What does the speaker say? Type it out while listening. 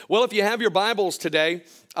Well, if you have your Bibles today,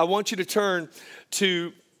 I want you to turn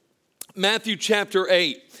to Matthew chapter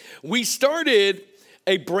 8. We started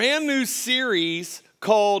a brand new series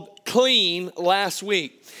called Clean last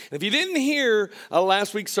week. And if you didn't hear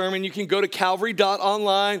last week's sermon, you can go to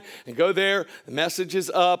calvary.online and go there. The message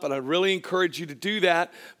is up, and I really encourage you to do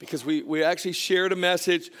that because we actually shared a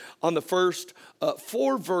message on the first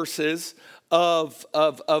 4 verses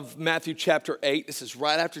of Matthew chapter 8. This is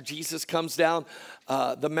right after Jesus comes down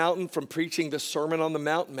the mountain from preaching the Sermon on the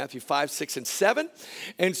Mount, Matthew 5, 6, and 7.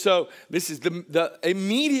 And so this is the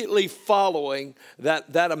immediately following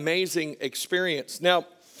that amazing experience. Now,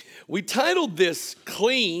 we titled this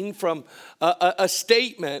Clean from a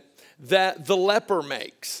statement that the leper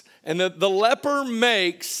makes. And the leper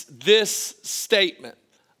makes this statement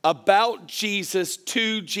about Jesus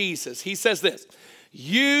to Jesus. He says this: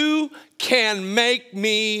 "You can make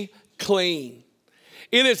me clean."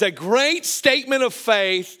 It is a great statement of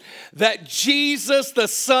faith that Jesus, the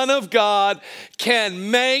Son of God, can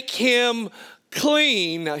make him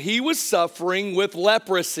clean. Now, he was suffering with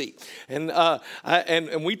leprosy. And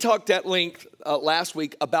we talked at length last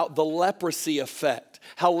week about the leprosy effect,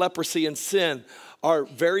 how leprosy and sin are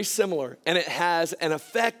very similar, and it has an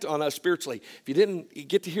effect on us spiritually. If you didn't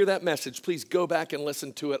get to hear that message, please go back and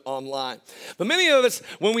listen to it online. But many of us,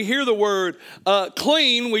 when we hear the word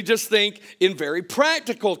clean, we just think in very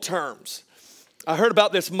practical terms. I heard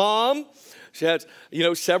about this mom. She had,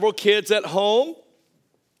 several kids at home.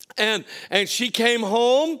 And she came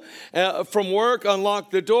home from work,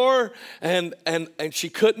 unlocked the door, and she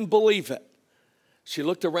couldn't believe it. She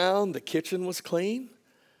looked around, the kitchen was clean.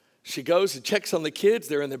 She goes and checks on the kids.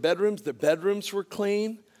 They're in their bedrooms. The bedrooms were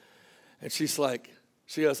clean. And she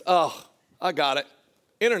goes, "Oh, I got it.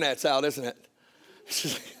 Internet's out, isn't it?"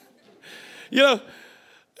 She's like,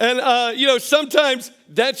 sometimes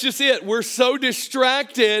that's just it. We're so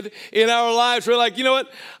distracted in our lives. We're like,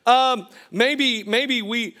 maybe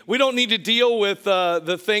we don't need to deal with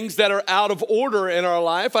the things that are out of order in our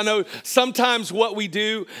life. I know sometimes what we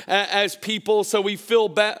do as people, so we feel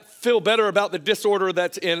better about the disorder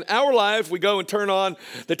that's in our life, we go and turn on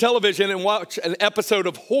the television and watch an episode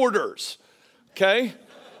of Hoarders, okay?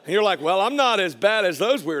 And you're like, well, I'm not as bad as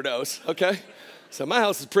those weirdos, okay? So my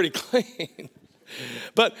house is pretty clean.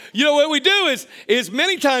 But what we do is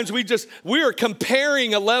many times we are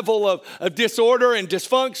comparing a level of disorder and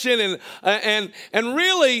dysfunction and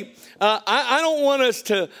really I don't want us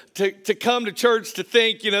to come to church to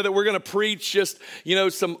think that we're going to preach just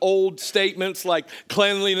some old statements like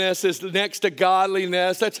cleanliness is next to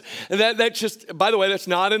godliness. That's just, by the way, that's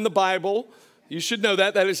not in the Bible. You should know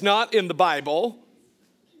that is not in the Bible.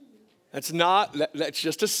 That's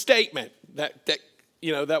just a statement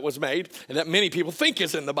that was made and that many people think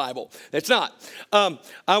is in the Bible. It's not.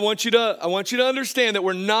 I want you to understand that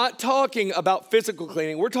we're not talking about physical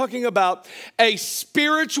cleaning. We're talking about a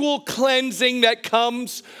spiritual cleansing that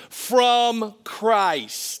comes from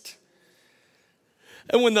Christ.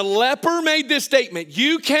 And when the leper made this statement,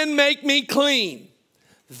 "You can make me clean,"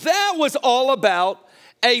 that was all about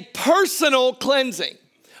a personal cleansing.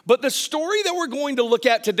 But the story that we're going to look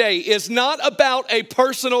at today is not about a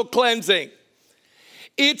personal cleansing.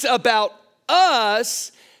 It's about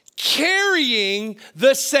us carrying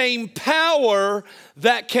the same power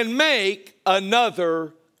that can make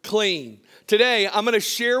another clean. Today, I'm going to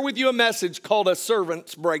share with you a message called A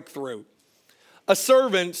Servant's Breakthrough. A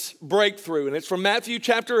Servant's Breakthrough. And it's from Matthew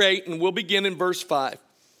chapter 8, and we'll begin in verse 5.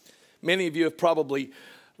 Many of you have probably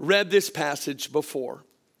read this passage before.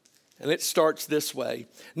 And it starts this way.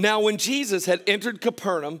 "Now, when Jesus had entered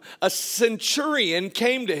Capernaum, a centurion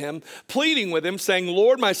came to him, pleading with him, saying,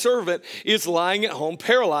 'Lord, my servant is lying at home,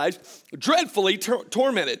 paralyzed, dreadfully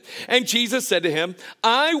tormented.' And Jesus said to him,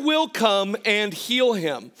 'I will come and heal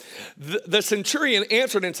him.' The centurion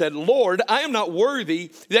answered and said, 'Lord, I am not worthy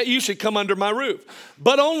that you should come under my roof,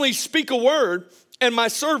 but only speak a word, and my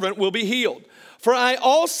servant will be healed. For I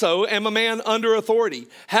also am a man under authority,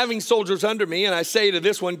 having soldiers under me, and I say to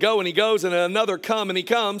this one, go, and he goes, and another, come, and he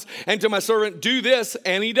comes, and to my servant, do this,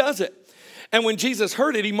 and he does it.' And when Jesus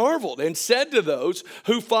heard it, he marveled and said to those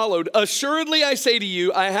who followed, 'Assuredly I say to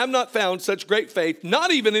you, I have not found such great faith,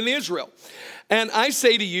 not even in Israel. And I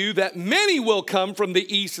say to you that many will come from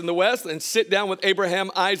the east and the west and sit down with Abraham,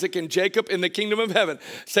 Isaac, and Jacob in the kingdom of heaven.'"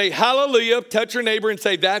 Say hallelujah, touch your neighbor and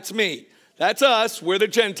say, "That's me. That's us. We're the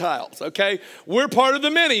Gentiles, okay? We're part of the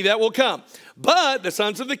many that will come. But the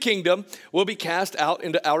sons of the kingdom will be cast out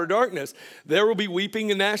into outer darkness. There will be weeping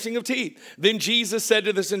and gnashing of teeth." Then Jesus said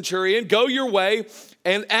to the centurion, "Go your way,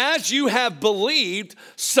 and as you have believed,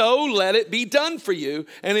 so let it be done for you."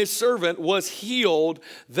 And his servant was healed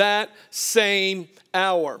that same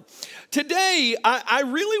hour. Today, I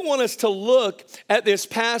really want us to look at this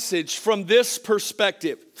passage from this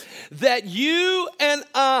perspective, that you and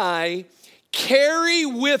I carry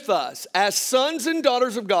with us as sons and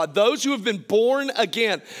daughters of God, those who have been born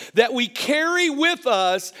again, that we carry with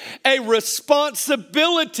us a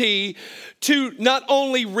responsibility to not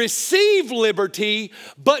only receive liberty,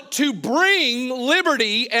 but to bring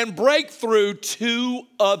liberty and breakthrough to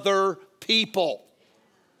other people.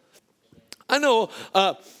 I know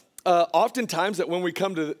oftentimes that when we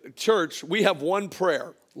come to church, we have one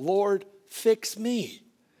prayer: Lord, fix me.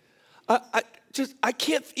 I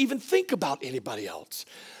can't even think about anybody else.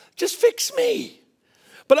 Just fix me.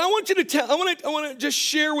 But I want to just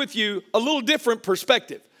share with you a little different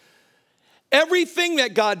perspective. Everything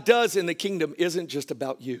that God does in the kingdom isn't just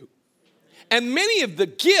about you. And many of the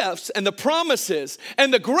gifts and the promises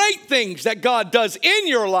and the great things that God does in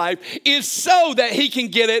your life is so that he can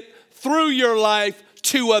get it through your life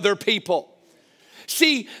to other people.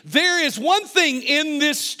 See, there is one thing in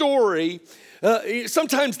this story.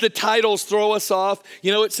 Sometimes the titles throw us off.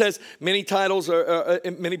 You know, it says many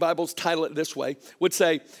Bibles title it this way, would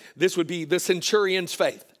say this would be the centurion's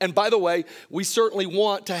faith. And by the way, we certainly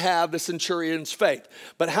want to have the centurion's faith.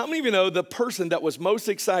 But how many of you know the person that was most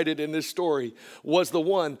excited in this story was the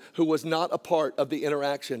one who was not a part of the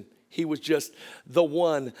interaction? He was just the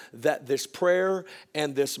one that this prayer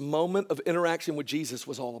and this moment of interaction with Jesus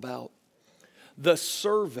was all about. The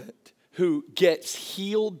servant who gets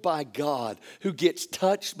healed by God, who gets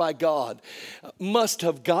touched by God, must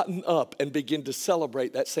have gotten up and begun to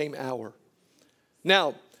celebrate that same hour.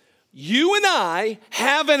 Now, you and I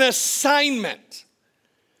have an assignment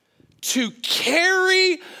to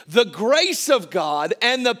carry the grace of God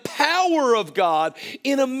and the power of God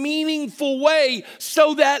in a meaningful way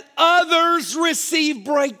so that others receive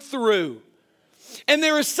breakthrough. And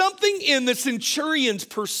there is something in the centurion's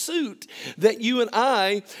pursuit that you and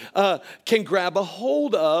I can grab a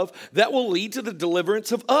hold of that will lead to the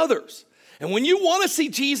deliverance of others. And when you want to see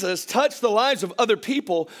Jesus touch the lives of other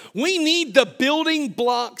people, we need the building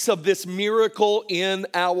blocks of this miracle in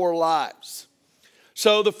our lives.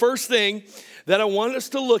 So the first thing that I want us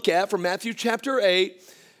to look at from Matthew chapter 8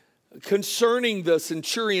 concerning the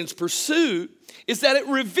centurion's pursuit is that it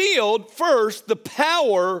revealed first the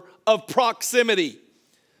power of proximity.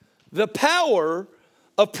 The power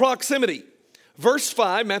of proximity. Verse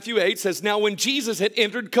 5, Matthew 8 says, "Now when Jesus had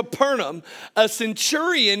entered Capernaum, a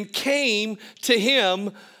centurion came to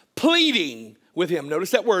him pleading with him."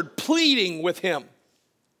 Notice that word, pleading with him.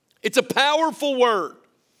 It's a powerful word.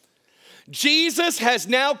 Jesus has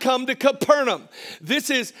now come to Capernaum. This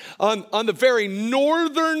is on the very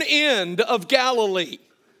northern end of Galilee.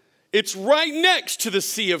 It's right next to the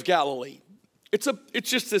Sea of Galilee. It's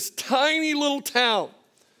just this tiny little town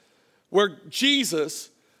where Jesus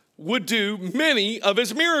would do many of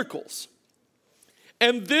his miracles.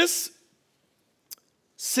 And this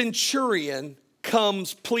centurion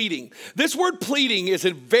comes pleading. This word pleading is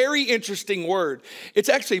a very interesting word. It's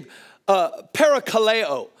actually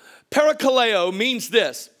parakaleo. Parakaleo means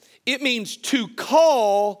this. It means to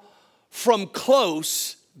call from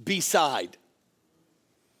close beside.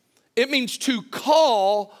 It means to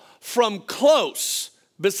call from close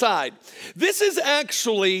beside. This is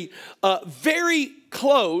actually very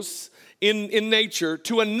close in nature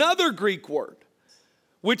to another Greek word,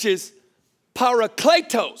 which is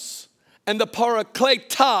parakletos. And the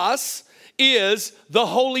parakletos is the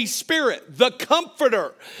Holy Spirit, the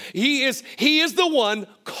Comforter. He is the one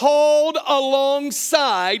called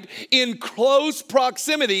alongside in close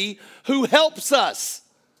proximity who helps us.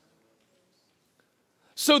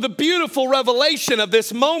 So the beautiful revelation of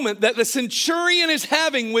this moment that the centurion is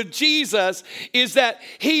having with Jesus is that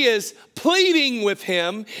he is pleading with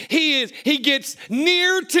him. He gets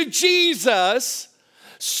near to Jesus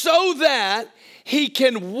so that he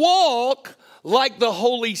can walk like the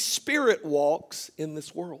Holy Spirit walks in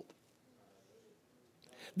this world.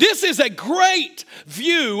 This is a great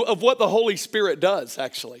view of what the Holy Spirit does,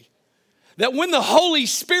 actually. That when the Holy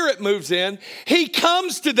Spirit moves in, he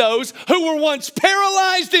comes to those who were once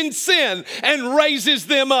paralyzed in sin and raises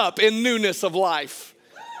them up in newness of life.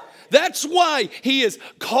 That's why he is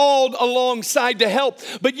called alongside to help.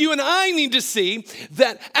 But you and I need to see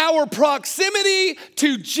that our proximity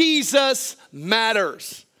to Jesus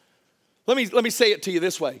matters. Let me say it to you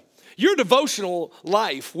this way. Your devotional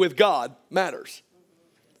life with God matters.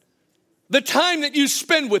 The time that you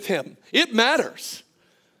spend with him, it matters.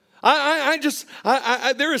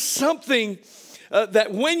 There is something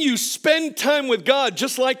that when you spend time with God,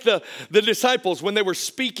 just like the disciples when they were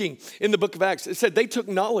speaking in the book of Acts, it said they took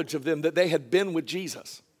knowledge of them that they had been with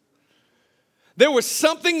Jesus. There was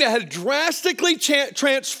something that had drastically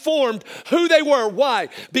transformed who they were. Why?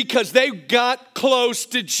 Because they got close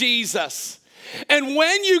to Jesus. And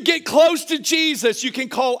when you get close to Jesus, you can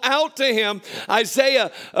call out to him. Isaiah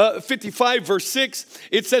 55 verse 6,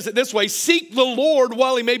 it says it this way: seek the Lord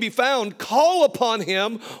while he may be found. Call upon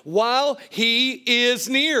him while he is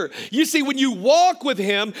near. You see, when you walk with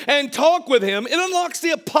him and talk with him, it unlocks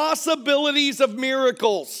the possibilities of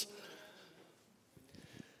miracles.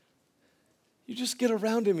 You just get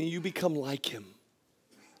around him and you become like him.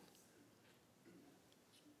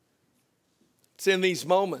 It's in these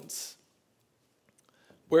moments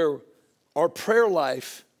where our prayer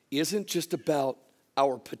life isn't just about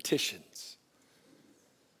our petitions.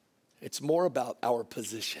 It's more about our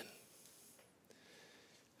position.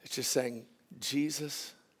 It's just saying,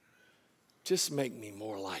 Jesus, just make me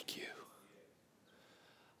more like you.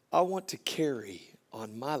 I want to carry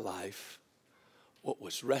on my life what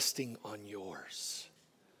was resting on yours.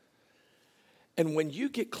 And when you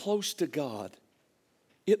get close to God,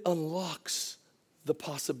 it unlocks the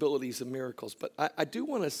possibilities of miracles. But I do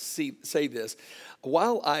want to say this.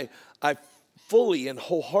 While I fully and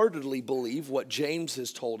wholeheartedly believe what James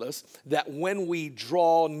has told us, that when we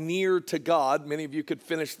draw near to God, many of you could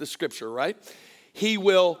finish the scripture, right? He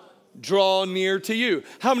will draw near to you.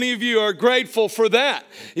 How many of you are grateful for that?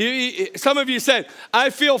 Some of you said,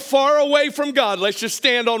 I feel far away from God. Let's just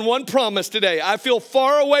stand on one promise today. I feel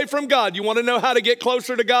far away from God. You want to know how to get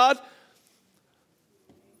closer to God?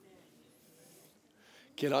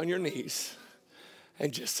 Get on your knees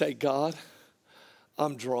and just say, God,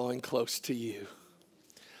 I'm drawing close to you.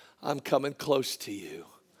 I'm coming close to you.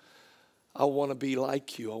 I want to be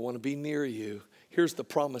like you. I want to be near you. Here's the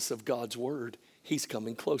promise of God's word. He's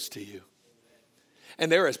coming close to you.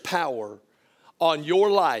 And there is power on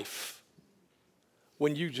your life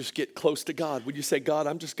when you just get close to God. When you say, God,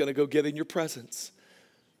 I'm just going to go get in your presence.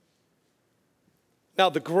 Now,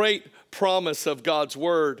 the great promise of God's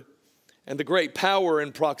word and the great power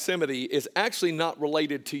in proximity is actually not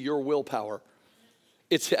related to your willpower.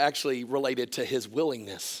 It's actually related to his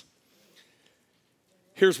willingness.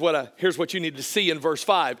 Here's what you need to see in verse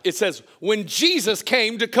 5. It says, when Jesus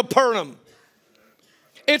came to Capernaum.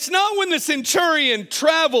 It's not when the centurion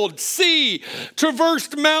traveled sea,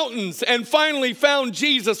 traversed mountains, and finally found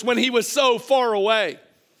Jesus when he was so far away.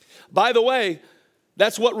 By the way,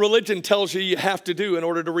 that's what religion tells you have to do in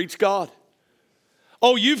order to reach God.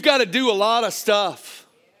 Oh, you've got to do a lot of stuff.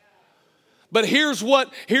 But here's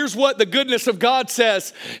what the goodness of God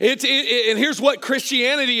says. And here's what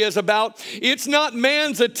Christianity is about. It's not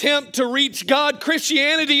man's attempt to reach God.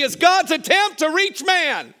 Christianity is God's attempt to reach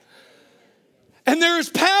man. And there is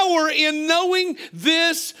power in knowing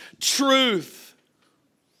this truth.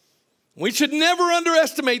 We should never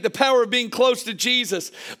underestimate the power of being close to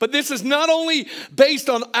Jesus. But this is not only based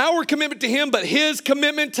on our commitment to him, but his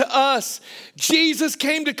commitment to us. Jesus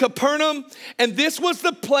came to Capernaum, and this was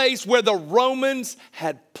the place where the Romans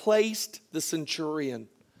had placed the centurion.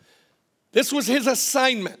 This was his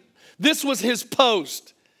assignment. This was his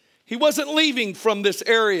post. He wasn't leaving from this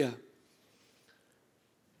area.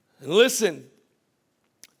 And listen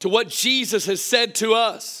to what Jesus has said to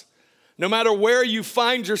us. No matter where you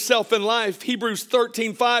find yourself in life, Hebrews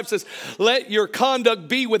 13:5 says, let your conduct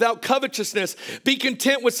be without covetousness. Be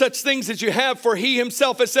content with such things as you have, for he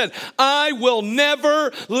himself has said, I will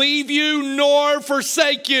never leave you nor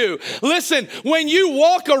forsake you. Listen, when you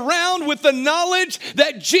walk around with the knowledge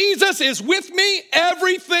that Jesus is with me,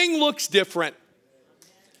 everything looks different.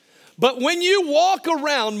 But when you walk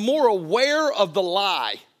around more aware of the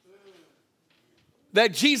lie,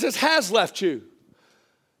 that Jesus has left you,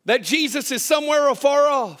 that Jesus is somewhere afar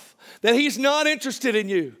off, that he's not interested in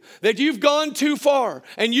you, that you've gone too far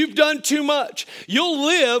and you've done too much, you'll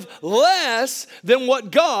live less than what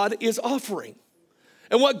God is offering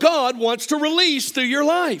and what God wants to release through your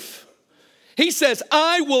life. He says,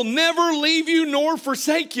 I will never leave you nor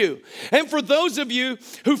forsake you. And for those of you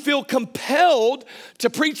who feel compelled to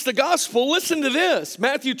preach the gospel, listen to this.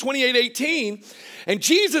 Matthew 28:18. And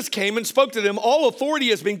Jesus came and spoke to them. All authority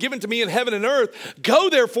has been given to me in heaven and earth.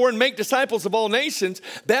 Go therefore and make disciples of all nations,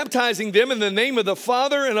 baptizing them in the name of the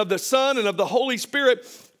Father and of the Son and of the Holy Spirit,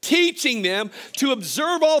 teaching them to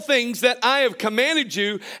observe all things that I have commanded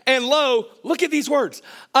you. And lo, look at these words.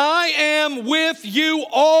 I am with you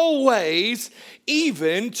always,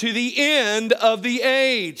 even to the end of the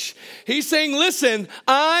age. He's saying, listen,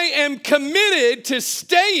 I am committed to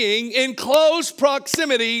staying in close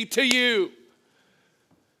proximity to you.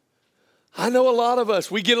 I know a lot of us,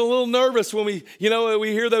 we get a little nervous when we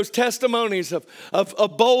hear those testimonies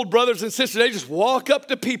of bold brothers and sisters. They just walk up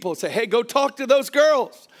to people and say, hey, go talk to those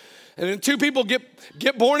girls. And then 2 people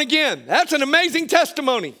get born again. That's an amazing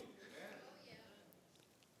testimony.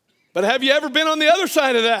 But have you ever been on the other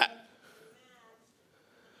side of that?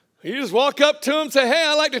 You just walk up to them and say, hey,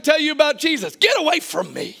 I'd like to tell you about Jesus. Get away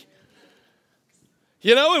from me.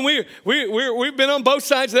 You know, and we've been on both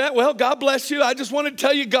sides of that. Well, God bless you. I just want to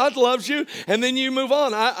tell you God loves you. And then you move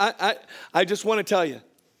on. I just want to tell you.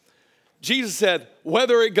 Jesus said,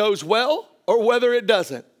 whether it goes well or whether it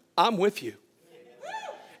doesn't, I'm with you.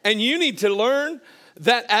 And you need to learn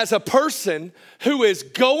that as a person who is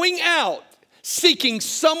going out seeking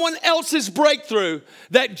someone else's breakthrough,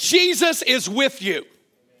 that Jesus is with you.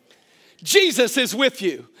 Jesus is with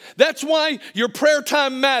you. That's why your prayer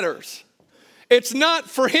time matters. It's not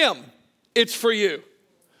for him, it's for you.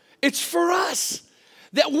 It's for us.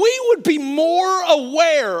 That we would be more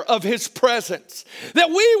aware of his presence. That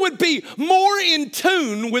we would be more in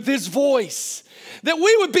tune with his voice. That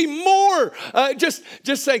we would be more, just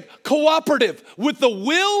say, cooperative with the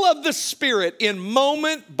will of the Spirit in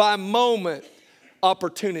moment by moment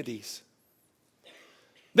opportunities.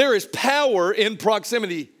 There is power in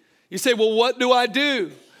proximity. You say, well, what do I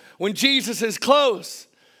do when Jesus is close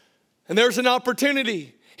and there's an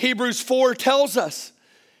opportunity? Hebrews 4 tells us.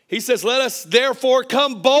 He says, let us therefore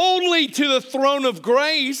come boldly to the throne of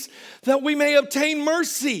grace that we may obtain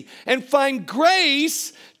mercy and find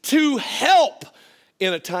grace to help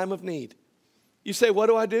in a time of need. You say, what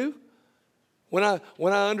do I do? When I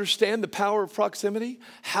understand the power of proximity,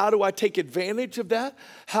 how do I take advantage of that?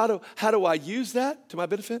 How do I use that to my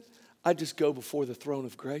benefit? I just go before the throne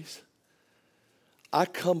of grace. I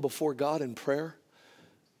come before God in prayer.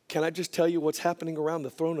 Can I just tell you what's happening around the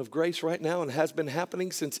throne of grace right now and has been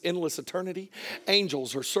happening since endless eternity?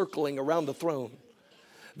 Angels are circling around the throne.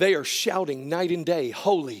 They are shouting night and day,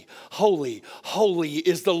 holy, holy, holy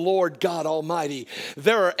is the Lord God Almighty.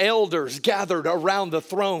 There are elders gathered around the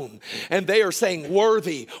throne and they are saying,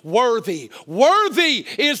 worthy, worthy, worthy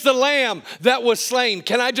is the Lamb that was slain.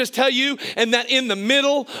 Can I just tell you, and that in the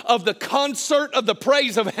middle of the concert of the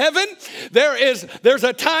praise of heaven, there's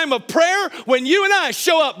a time of prayer when you and I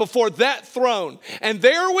show up before that throne. And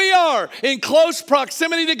there we are in close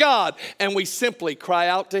proximity to God and we simply cry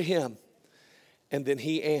out to him. And then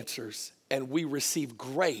he answers, and we receive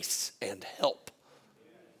grace and help.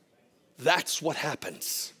 That's what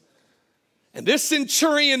happens. And this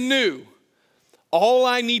centurion knew, all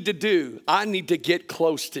I need to do, I need to get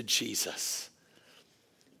close to Jesus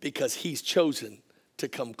because he's chosen to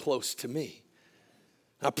come close to me.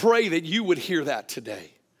 I pray that you would hear that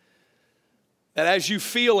today. That as you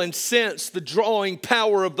feel and sense the drawing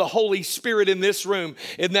power of the Holy Spirit in this room,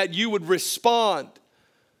 and that you would respond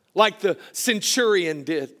like the centurion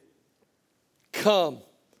did. Come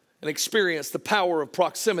and experience the power of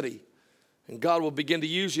proximity. And God will begin to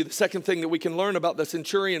use you. The second thing that we can learn about the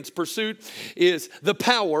centurion's pursuit is the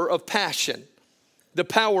power of passion. The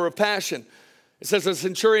power of passion. It says the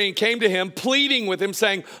centurion came to him, pleading with him,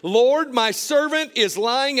 saying, Lord, my servant is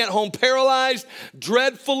lying at home paralyzed,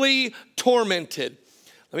 dreadfully tormented.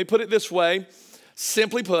 Let me put it this way.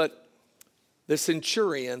 Simply put, the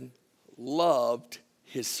centurion loved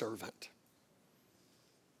his servant.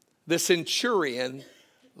 The centurion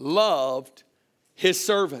loved his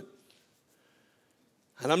servant.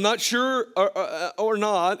 And I'm not sure or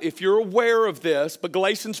not if you're aware of this, but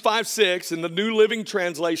Galatians 5:6 in the New Living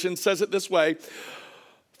Translation says it this way.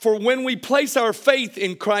 For when we place our faith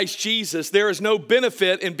in Christ Jesus, there is no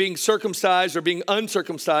benefit in being circumcised or being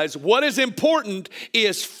uncircumcised. What is important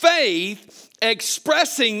is faith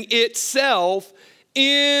expressing itself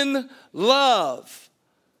in love.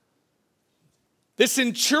 The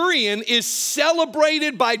centurion is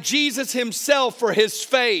celebrated by Jesus himself for his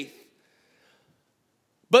faith.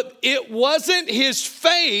 But it wasn't his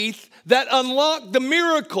faith that unlocked the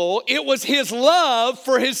miracle. It was his love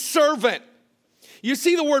for his servant. You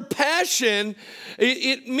see, the word passion,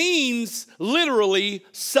 it means literally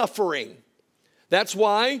suffering. That's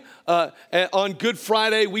why on Good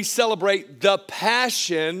Friday we celebrate the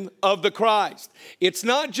passion of the Christ. It's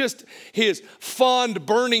not just his fond,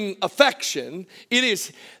 burning affection. It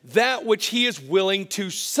is that which he is willing to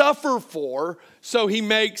suffer for, so he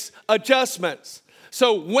makes adjustments.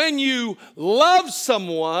 So when you love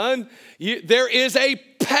someone, there is a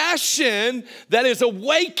passion that is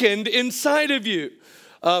awakened inside of you.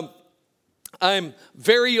 I'm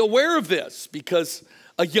very aware of this because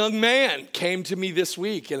a young man came to me this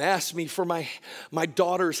week and asked me for my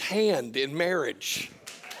daughter's hand in marriage.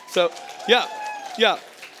 So, yeah,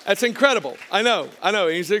 that's incredible. I know.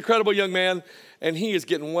 He's an incredible young man, and he is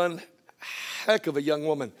getting one heck of a young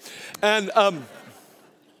woman. And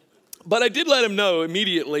But I did let him know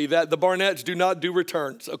immediately that the Barnetts do not do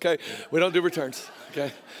returns, okay? We don't do returns,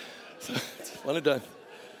 okay? So it's one and done.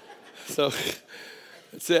 So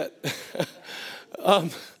that's it.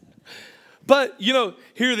 But,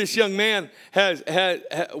 here this young man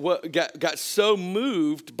got so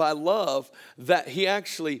moved by love that he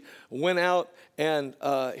actually went out and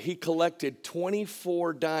he collected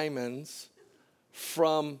 24 diamonds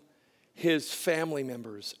from his family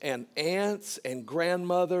members and aunts and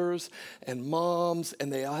grandmothers and moms,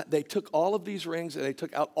 and they took all of these rings and they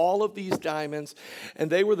took out all of these diamonds,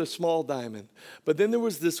 and they were the small diamond. But then there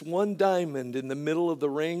was this one diamond in the middle of the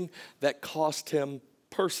ring that cost him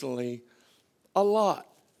personally a lot.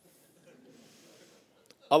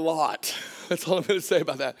 A lot. That's all I'm going to say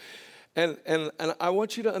about that. And I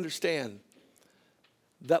want you to understand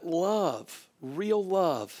that love, real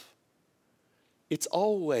love, it's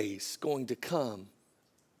always going to come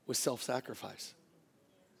with self-sacrifice.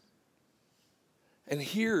 And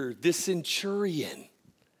here, this centurion,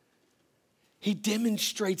 he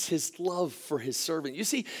demonstrates his love for his servant. You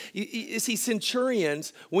see,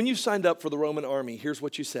 centurions, when you signed up for the Roman army, here's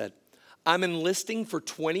what you said. I'm enlisting for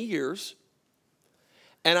 20 years,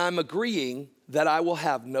 and I'm agreeing that I will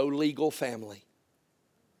have no legal family.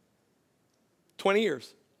 20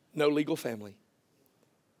 years, no legal family.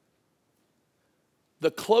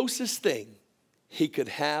 The closest thing he could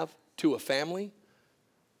have to a family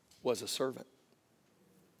was a servant.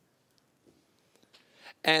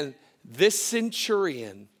 And this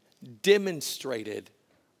centurion demonstrated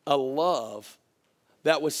a love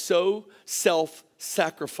that was so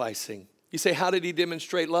self-sacrificing. You say, how did he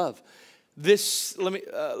demonstrate love? Let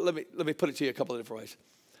me put it to you a couple of different ways.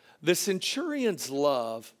 The centurion's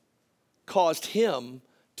love caused him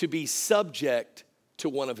to be subject to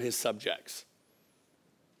one of his subjects.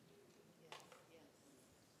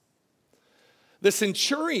 The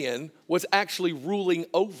centurion was actually ruling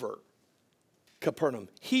over Capernaum.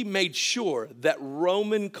 He made sure that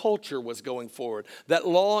Roman culture was going forward, that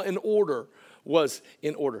law and order was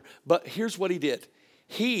in order. But here's what he did.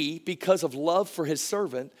 He, because of love for his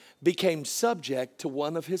servant, became subject to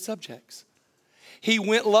one of his subjects. He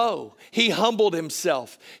went low. He humbled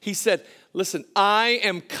himself. He said, listen, I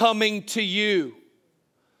am coming to you.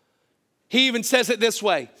 He even says it this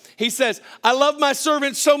way. He says, I love my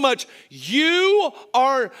servant so much.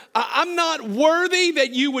 I'm not worthy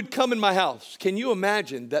that you would come in my house. Can you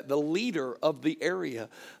imagine that the leader of the area,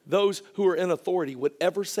 those who are in authority, would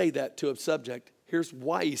ever say that to a subject? Here's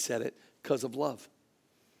why he said it, because of love.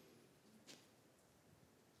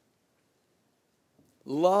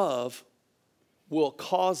 Love will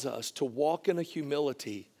cause us to walk in a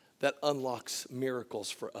humility that unlocks miracles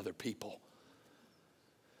for other people.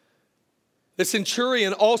 The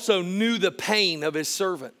centurion also knew the pain of his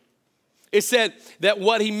servant. It said that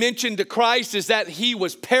what he mentioned to Christ is that he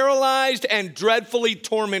was paralyzed and dreadfully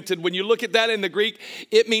tormented. When you look at that in the Greek,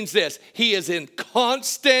 it means this: he is in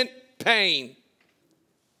constant pain.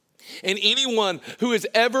 And anyone who has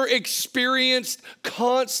ever experienced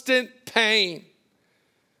constant pain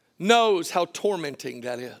knows how tormenting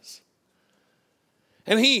that is.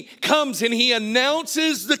 And he comes and he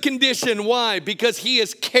announces the condition. Why? Because he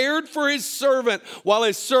has cared for his servant while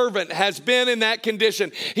his servant has been in that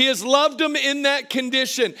condition. He has loved him in that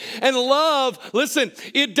condition. And love, listen,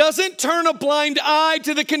 it doesn't turn a blind eye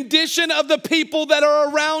to the condition of the people that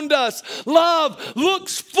are around us. Love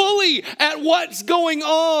looks fully at what's going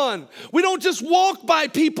on. We don't just walk by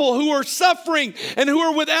people who are suffering and who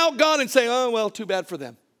are without God and say, oh, well, too bad for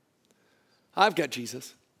them. I've got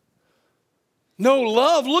Jesus. No,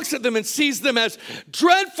 love looks at them and sees them as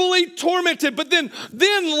dreadfully tormented. But then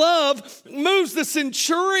love moves the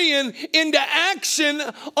centurion into action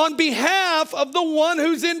on behalf of the one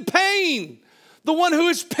who's in pain, the one who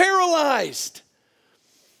is paralyzed.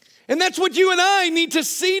 And that's what you and I need to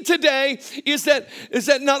see today is that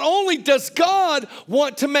not only does God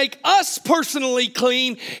want to make us personally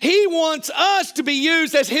clean, He wants us to be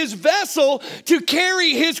used as His vessel to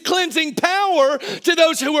carry His cleansing power to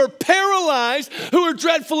those who are paralyzed, who are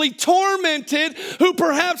dreadfully tormented, who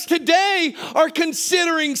perhaps today are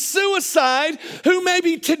considering suicide, who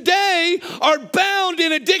maybe today are bound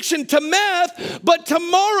in addiction to meth, but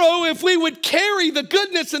tomorrow if we would carry the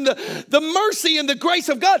goodness and the mercy and the grace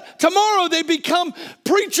of God, tomorrow they become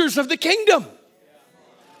preachers of the kingdom.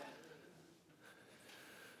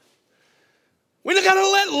 We've got to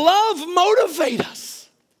let love motivate us.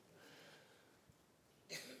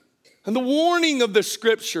 And the warning of the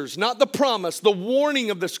scriptures, not the promise, the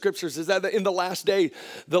warning of the scriptures is that in the last day,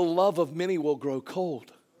 the love of many will grow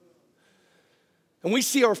cold. And we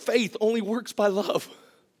see our faith only works by love.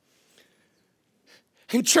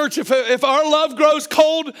 And church, if our love grows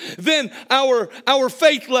cold, then our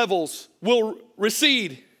faith levels will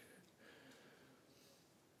recede.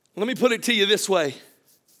 Let me put it to you this way.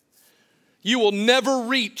 You will never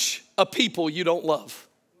reach a people you don't love.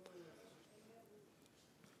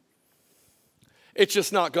 It's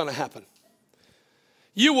just not going to happen.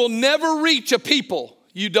 You will never reach a people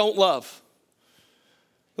you don't love.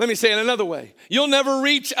 Let me say it another way. You'll never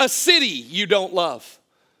reach a city you don't love.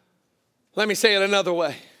 Let me say it another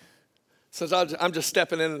way, since I'm just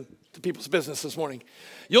stepping into people's business this morning.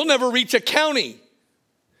 You'll never reach a county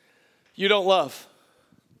you don't love.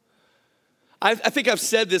 I think I've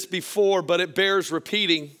said this before, but it bears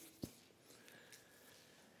repeating.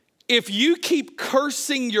 If you keep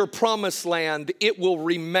cursing your promised land, it will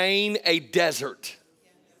remain a desert.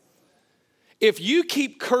 If you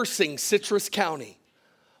keep cursing Citrus County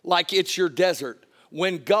like it's your desert,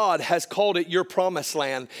 when God has called it your promised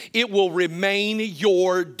land, it will remain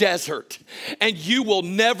your desert. And you will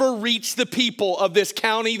never reach the people of this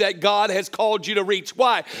county that God has called you to reach.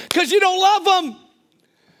 Why? Because you don't love them.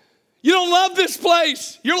 You don't love this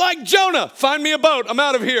place. You're like Jonah. Find me a boat. I'm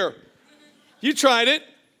out of here. You tried it.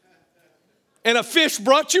 And a fish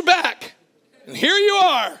brought you back. And here you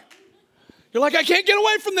are. You're like, I can't get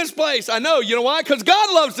away from this place. I know. You know why? Because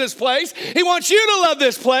God loves this place. He wants you to love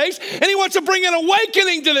this place. And He wants to bring an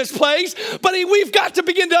awakening to this place. But we've got to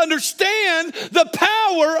begin to understand the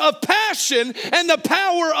power of passion and the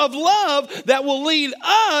power of love that will lead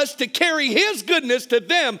us to carry His goodness to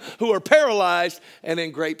them who are paralyzed and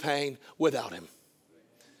in great pain without Him.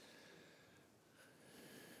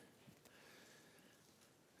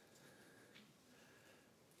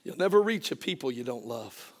 You'll never reach a people you don't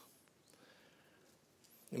love.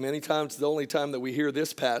 And many times, the only time that we hear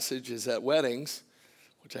this passage is at weddings,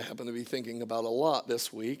 which I happen to be thinking about a lot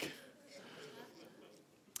this week.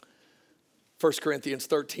 1 Corinthians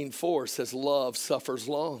 13:4 says, love suffers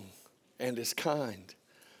long and is kind.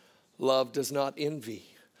 Love does not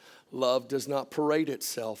envy. Love does not parade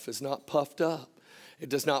itself, is not puffed up. It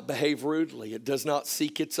does not behave rudely. It does not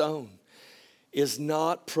seek its own. Is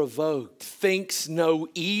not provoked, thinks no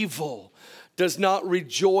evil, does not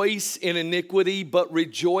rejoice in iniquity, but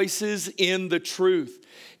rejoices in the truth.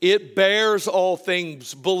 It bears all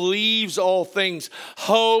things, believes all things,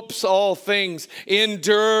 hopes all things,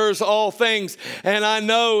 endures all things. And I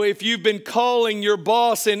know if you've been calling your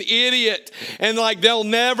boss an idiot and like they'll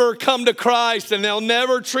never come to Christ and they'll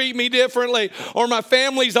never treat me differently, or my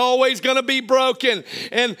family's always going to be broken,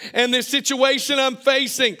 and this situation I'm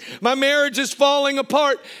facing, my marriage is falling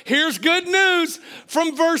apart. Here's good news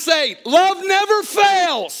from verse 8. Love never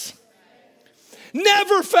fails.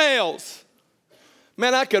 Never fails.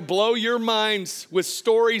 Man, I could blow your minds with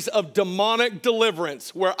stories of demonic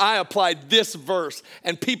deliverance where I applied this verse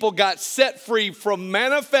and people got set free from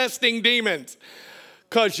manifesting demons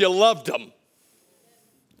because you loved them.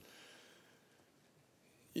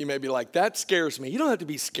 You may be like, that scares me. You don't have to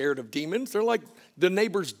be scared of demons. They're like the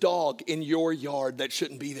neighbor's dog in your yard that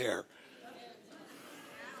shouldn't be there.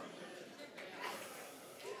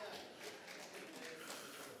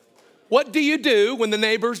 What do you do when the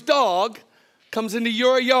neighbor's dog comes into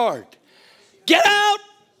your yard? Get out!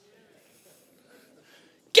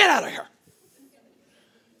 Get out of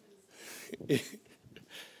here.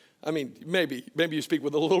 I mean, maybe you speak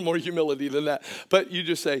with a little more humility than that. But you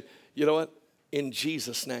just say, you know what? In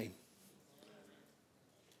Jesus' name.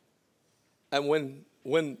 And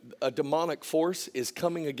when a demonic force is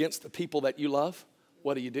coming against the people that you love,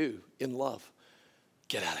 what do? In love,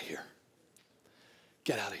 get out of here.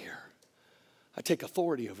 Get out of here. I take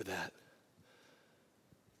authority over that.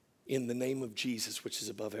 In the name of Jesus, which is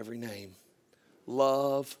above every name.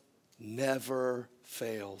 Love never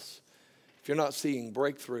fails. If you're not seeing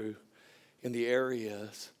breakthrough in the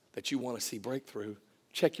areas that you want to see breakthrough,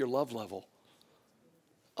 check your love level.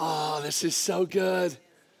 Oh, this is so good.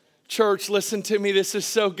 Church, listen to me. This is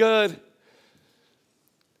so good.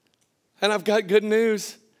 And I've got good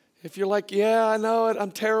news. If you're like, yeah, I know it.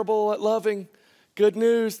 I'm terrible at loving. Good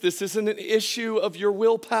news. This isn't an issue of your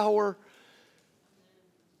willpower.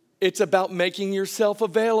 It's about making yourself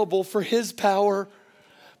available for His power,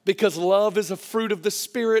 because love is a fruit of the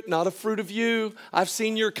Spirit, not a fruit of you. I've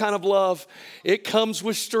seen your kind of love. It comes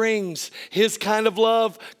with strings. His kind of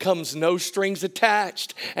love comes no strings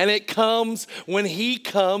attached. And it comes when He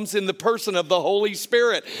comes in the person of the Holy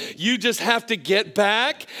Spirit. You just have to get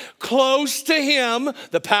back close to Him,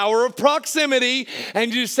 the power of proximity,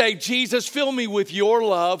 and you say, Jesus, fill me with your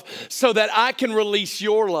love so that I can release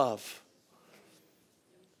your love.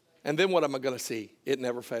 And then what am I going to see? It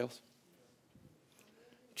never fails.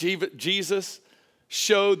 Jesus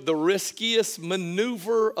showed the riskiest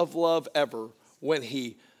maneuver of love ever when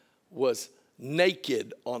he was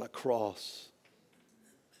naked on a cross,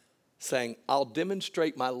 saying, I'll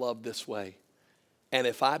demonstrate my love this way. And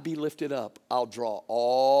if I be lifted up, I'll draw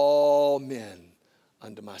all men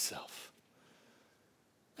unto myself.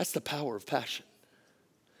 That's the power of passion.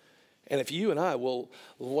 And if you and I will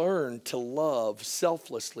learn to love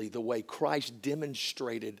selflessly the way Christ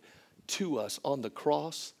demonstrated to us on the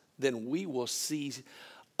cross, then we will see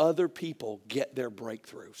other people get their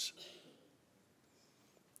breakthroughs.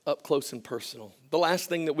 Up close and personal. The last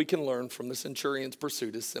thing that we can learn from the centurion's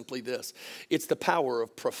pursuit is simply this. It's the power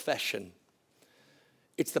of profession.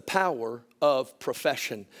 It's the power of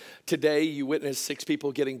profession. Today, you witnessed 6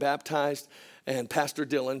 people getting baptized, and Pastor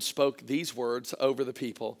Dylan spoke these words over the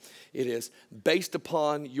people. It is based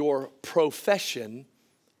upon your profession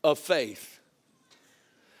of faith.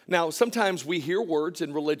 Now, sometimes we hear words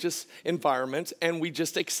in religious environments, and we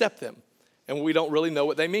just accept them, and we don't really know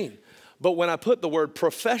what they mean. But when I put the word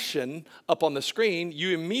profession up on the screen,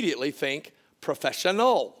 you immediately think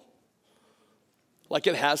professional. Like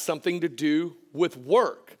it has something to do with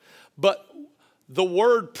work. But the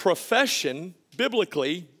word profession,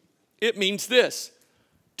 biblically, it means this: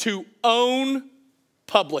 to own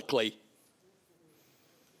publicly.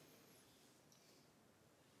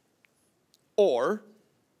 Or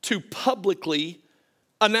to publicly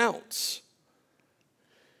announce.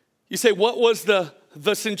 You say, what was the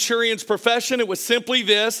centurion's profession? It was simply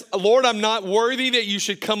this: Lord, I'm not worthy that you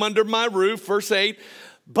should come under my roof. Verse 8.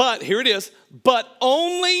 But, here it is, but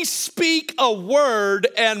only speak a word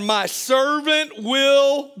and my servant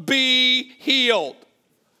will be healed.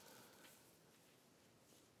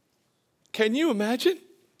 Can you imagine?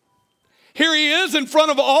 Here he is in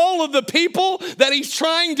front of all of the people that he's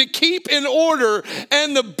trying to keep in order.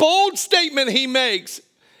 And the bold statement he makes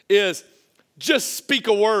is, just speak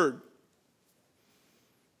a word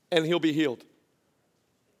and he'll be healed.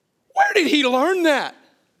 Where did he learn that?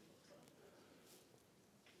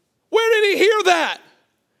 Where did he hear that?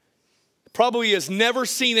 Probably has never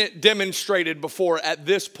seen it demonstrated before at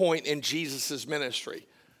this point in Jesus' ministry.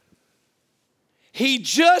 He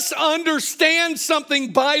just understands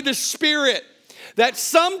something by the Spirit, that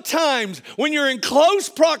sometimes when you're in close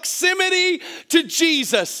proximity to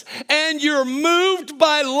Jesus and you're moved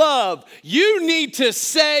by love, you need to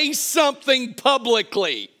say something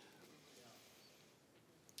publicly.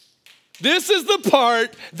 This is the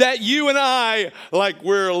part that you and I,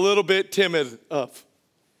 we're a little bit timid of.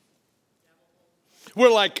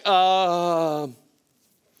 We're like, yeah,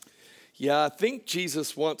 I think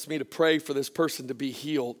Jesus wants me to pray for this person to be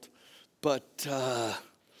healed, but I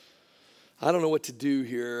don't know what to do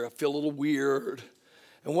here. I feel a little weird.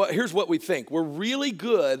 And here's what we think. We're really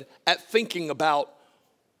good at thinking about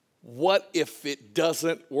what if it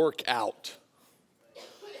doesn't work out.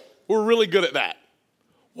 We're really good at that.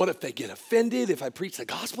 What if they get offended if I preach the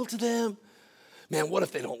gospel to them? Man, what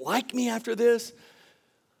if they don't like me after this?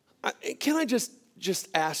 Can I just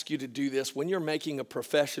ask you to do this? When you're making a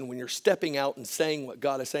profession, when you're stepping out and saying what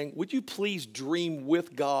God is saying, would you please dream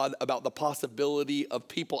with God about the possibility of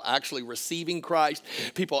people actually receiving Christ,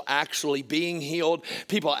 people actually being healed,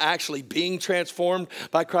 people actually being transformed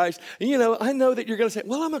by Christ? And I know that you're going to say,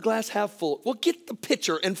 well, I'm a glass half full. Well, get the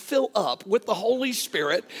pitcher and fill up with the Holy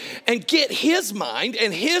Spirit and get his mind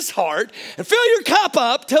and his heart and fill your cup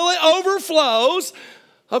up till it overflows,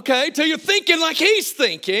 okay, till you're thinking like he's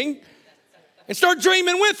thinking. And start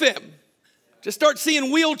dreaming with him. Just start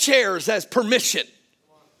seeing wheelchairs as permission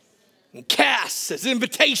and casts as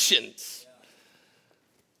invitations.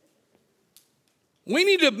 We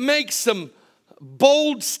need to make some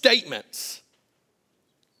bold statements.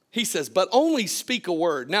 He says, but only speak a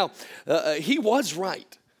word. Now, he was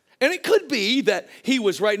right. And it could be that he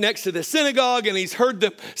was right next to the synagogue and he's heard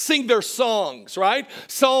them sing their songs, right?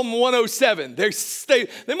 Psalm 107.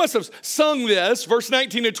 They must have sung this, verse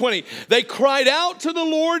 19 to 20. They cried out to the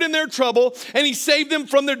Lord in their trouble and he saved them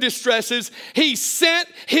from their distresses. He sent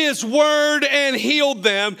his word and healed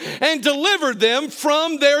them and delivered them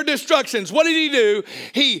from their destructions. What did he do?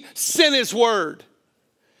 He sent his word.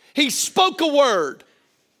 He spoke a word.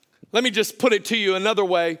 Let me just put it to you another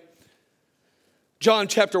way. John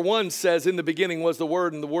chapter 1 says, in the beginning was the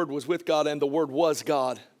Word, and the Word was with God, and the Word was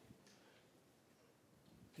God.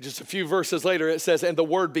 Just a few verses later, it says, and the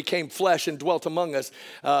Word became flesh and dwelt among us.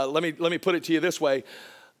 Let me put it to you this way.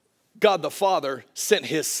 God the Father sent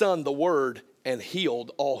his Son, the Word, and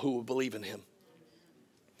healed all who would believe in him.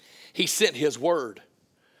 He sent his Word.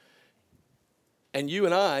 And you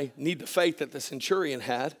and I need the faith that the centurion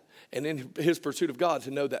had, and in his pursuit of God,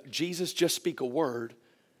 to know that Jesus just speak a word,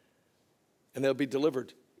 and they'll be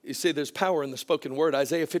delivered. You see, there's power in the spoken word.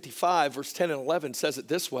 Isaiah 55, verse 10 and 11 says it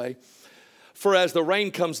this way. For as the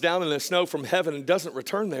rain comes down and the snow from heaven and doesn't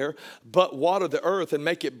return there, but water the earth and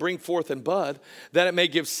make it bring forth and bud, that it may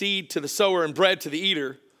give seed to the sower and bread to the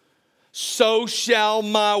eater, so shall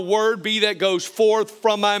my word be that goes forth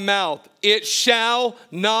from my mouth. It shall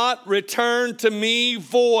not return to me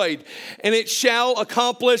void, and it shall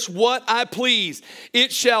accomplish what I please.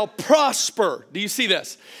 It shall prosper. Do you see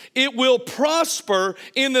this? It will prosper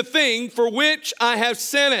in the thing for which I have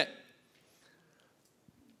sent it.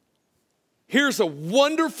 Here's a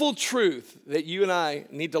wonderful truth that you and I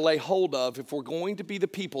need to lay hold of if we're going to be the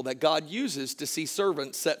people that God uses to see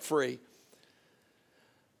servants set free.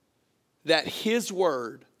 That his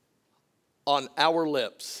word on our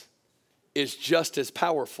lips is just as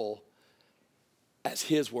powerful as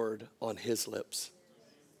his word on his lips.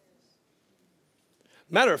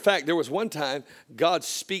 Matter of fact, there was one time God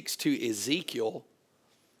speaks to Ezekiel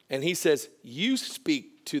and he says, you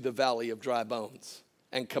speak to the valley of dry bones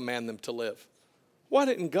and command them to live. Why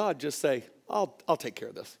didn't God just say, I'll take care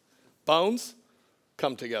of this? Bones,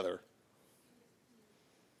 come together.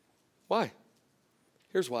 Why?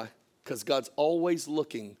 Here's why. Because God's always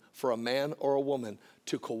looking for a man or a woman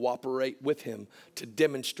to cooperate with him to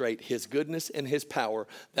demonstrate his goodness and his power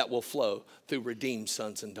that will flow through redeemed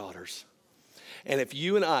sons and daughters. And if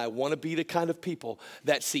you and I want to be the kind of people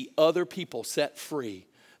that see other people set free,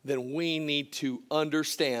 then we need to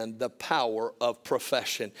understand the power of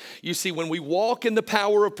profession. You see, when we walk in the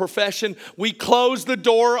power of profession, we close the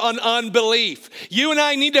door on unbelief. You and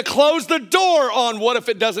I need to close the door on what if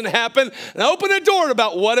it doesn't happen and open the door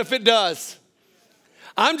about what if it does.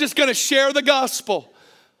 I'm just going to share the gospel.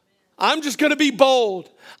 I'm just going to be bold.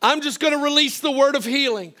 I'm just going to release the word of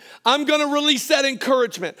healing. I'm going to release that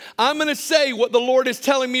encouragement. I'm going to say what the Lord is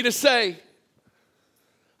telling me to say.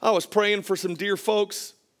 I was praying for some dear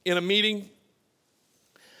folks in a meeting,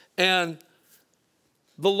 and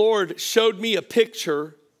the Lord showed me a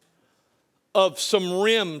picture of some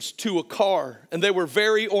rims to a car, and they were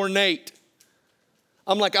very ornate.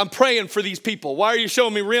 I'm like, I'm praying for these people. Why are you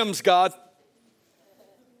showing me rims, God?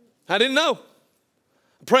 I didn't know.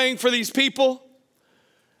 I'm praying for these people,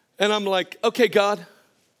 and I'm like, okay, God,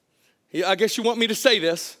 I guess you want me to say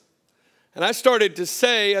this. And I started to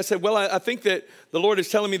say, I said, well, I think that the Lord is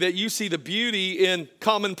telling me that you see the beauty in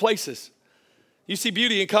common places. You see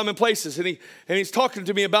beauty in common places. And he's talking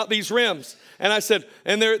to me about these rims. And I said,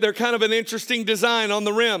 and they're kind of an interesting design on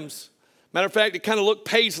the rims. Matter of fact, it kind of looked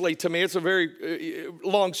paisley to me. It's a very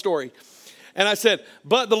long story. And I said,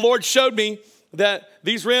 but the Lord showed me that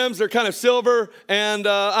these rims are kind of silver. And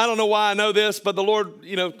I don't know why I know this, but the Lord,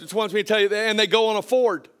 just wants me to tell you, and they go on a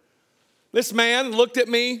Ford. This man looked at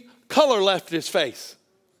me. Color left his face.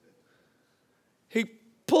 He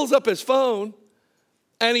pulls up his phone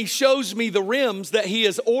and he shows me the rims that he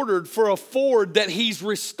has ordered for a Ford that he's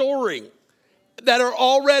restoring that are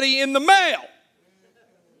already in the mail.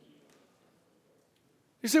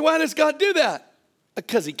 You say, why does God do that?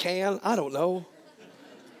 Because he can. I don't know.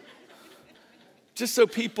 Just so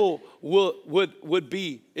people would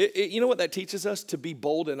be. You know what that teaches us? To be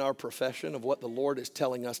bold in our profession of what the Lord is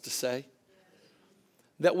telling us to say.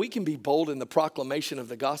 That we can be bold in the proclamation of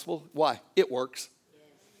the gospel. Why? It works.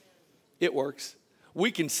 It works.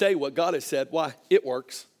 We can say what God has said. Why? It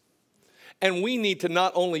works. And we need to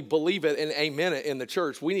not only believe it and amen it in the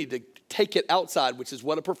church, we need to take it outside, which is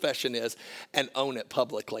what a profession is, and own it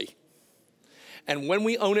publicly. And when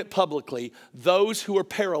we own it publicly, those who are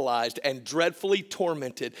paralyzed and dreadfully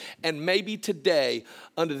tormented, and maybe today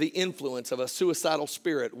under the influence of a suicidal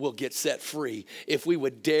spirit, will get set free if we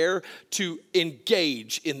would dare to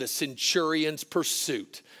engage in the centurion's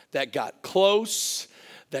pursuit that got close,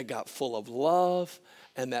 that got full of love,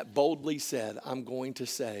 and that boldly said, I'm going to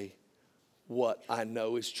say what I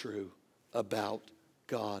know is true about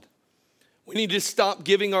God. We need to stop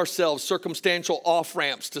giving ourselves circumstantial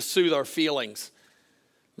off-ramps to soothe our feelings.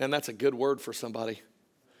 Man, that's a good word for somebody.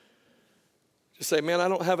 Just say, man, I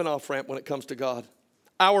don't have an off-ramp when it comes to God.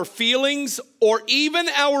 Our feelings or even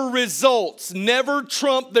our results never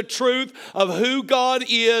trump the truth of who God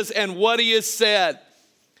is and what he has said.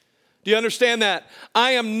 Do you understand that?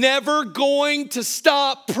 I am never going to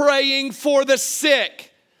stop praying for the sick.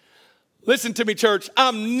 Listen to me, church.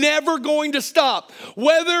 I'm never going to stop.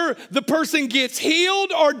 Whether the person gets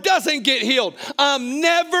healed or doesn't get healed, I'm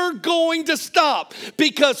never going to stop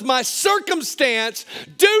because my circumstance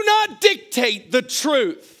do not dictate the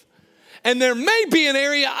truth. And there may be an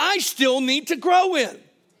area I still need to grow in.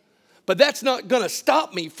 But that's not going to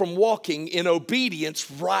stop me from walking in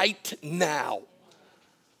obedience right now.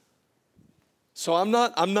 So I'm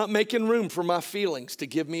not making room for my feelings to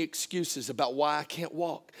give me excuses about why I can't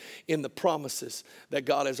walk in the promises that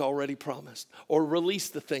God has already promised or release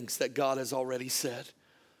the things that God has already said.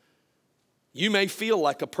 You may feel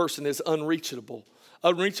like a person is unreachable,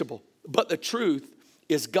 but the truth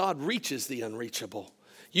is God reaches the unreachable.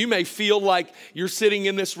 You may feel like you're sitting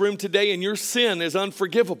in this room today and your sin is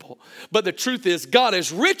unforgivable, but the truth is God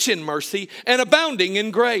is rich in mercy and abounding in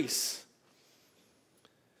grace.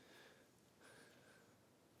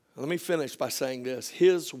 Let me finish by saying this.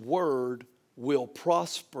 His word will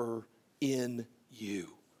prosper in you.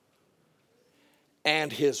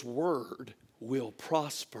 And his word will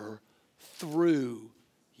prosper through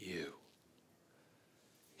you.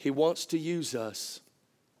 He wants to use us.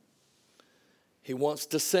 He wants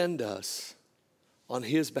to send us on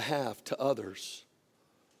his behalf to others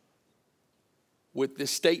with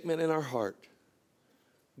this statement in our heart: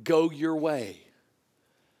 go your way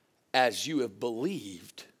as you have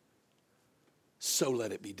believed, so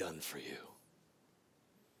let it be done for you.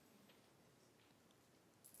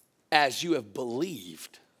 As you have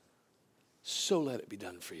believed, so let it be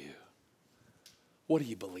done for you. What are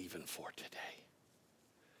you believing for today?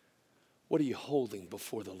 What are you holding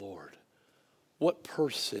before the Lord? What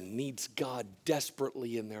person needs God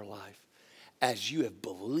desperately in their life? As you have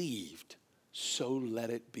believed, so let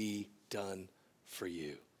it be done for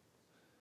you.